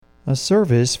A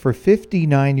service for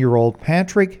 59-year-old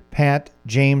Patrick Pat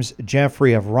James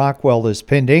Jeffrey of Rockwell is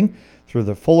pending through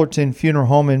the Fullerton Funeral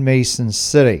Home in Mason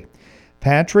City.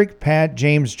 Patrick Pat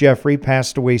James Jeffrey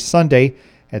passed away Sunday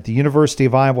at the University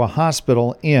of Iowa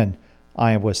Hospital in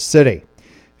Iowa City.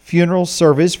 Funeral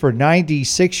service for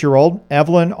 96-year-old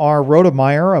Evelyn R.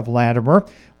 Rodemeyer of Latimer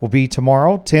will be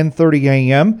tomorrow, 10:30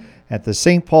 a.m. at the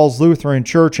St. Paul's Lutheran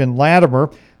Church in Latimer.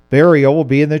 Burial will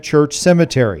be in the church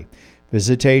cemetery.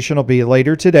 Visitation will be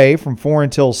later today from 4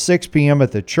 until 6 p.m.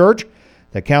 at the church.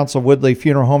 The Council Woodley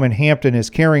Funeral Home in Hampton is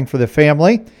caring for the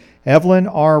family. Evelyn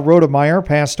R. Rodemeyer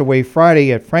passed away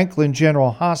Friday at Franklin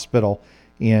General Hospital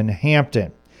in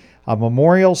Hampton. A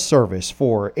memorial service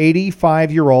for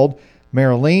 85-year-old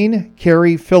Marilyn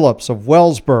Carey Phillips of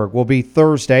Wellsburg will be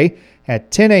Thursday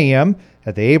at 10 a.m.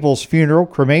 at the Abels Funeral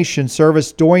Cremation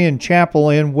Service, Doyen Chapel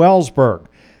in Wellsburg.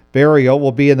 Burial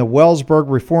will be in the Wellsburg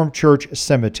Reformed Church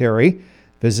Cemetery.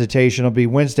 Visitation will be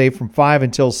Wednesday from 5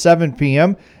 until 7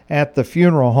 p.m. at the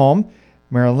funeral home.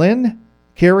 Marilyn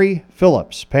Carey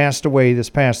Phillips passed away this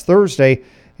past Thursday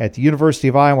at the University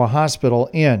of Iowa Hospital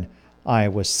in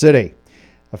Iowa City.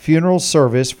 A funeral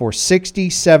service for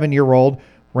 67-year-old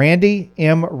Randy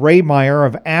M. Raymeyer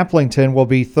of Applington will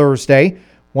be Thursday,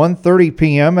 1:30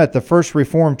 p.m. at the First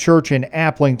Reformed Church in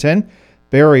Applington.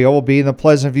 Burial will be in the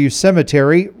Pleasant View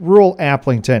Cemetery, rural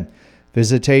Applington.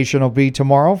 Visitation will be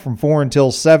tomorrow from 4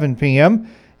 until 7 p.m.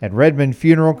 at Redmond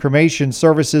Funeral Cremation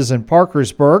Services in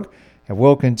Parkersburg, and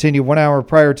will continue 1 hour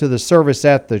prior to the service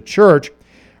at the church.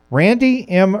 Randy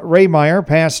M. Raymeyer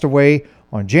passed away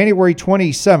on January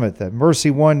 27th at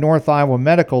Mercy One North Iowa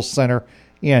Medical Center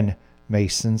in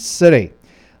Mason City.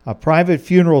 A private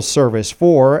funeral service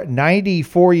for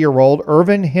 94-year-old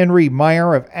Irvin Henry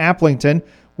Meyer of Applington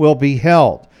will be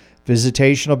held.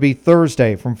 Visitation will be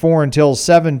Thursday from 4 until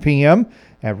 7 p.m.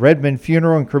 at Redmond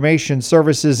Funeral and Cremation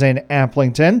Services in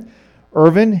Applington.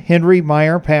 Irvin Henry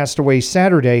Meyer passed away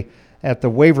Saturday at the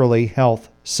Waverly Health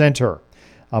Center.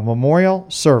 A memorial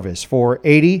service for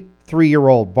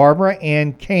 83-year-old Barbara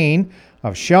Ann Kane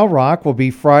of Shell Rock will be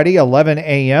Friday, 11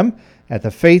 a.m. at the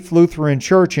Faith Lutheran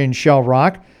Church in Shell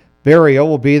Rock. Burial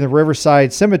will be in the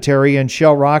Riverside Cemetery in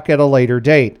Shell Rock at a later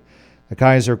date. The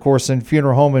Kaiser Corson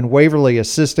Funeral Home in Waverly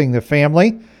assisting the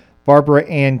family. Barbara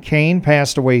Ann Kane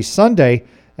passed away Sunday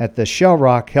at the Shell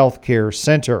Rock Healthcare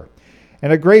Center.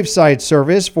 And a graveside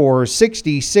service for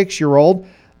 66-year-old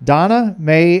Donna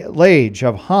Mae Lage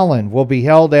of Holland will be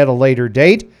held at a later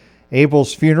date.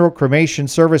 Abel's Funeral Cremation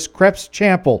Service, Krebs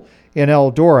Chapel in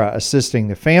Eldora assisting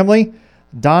the family.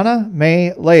 Donna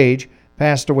Mae Lage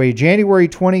passed away January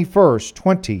 21st,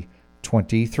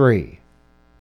 2023.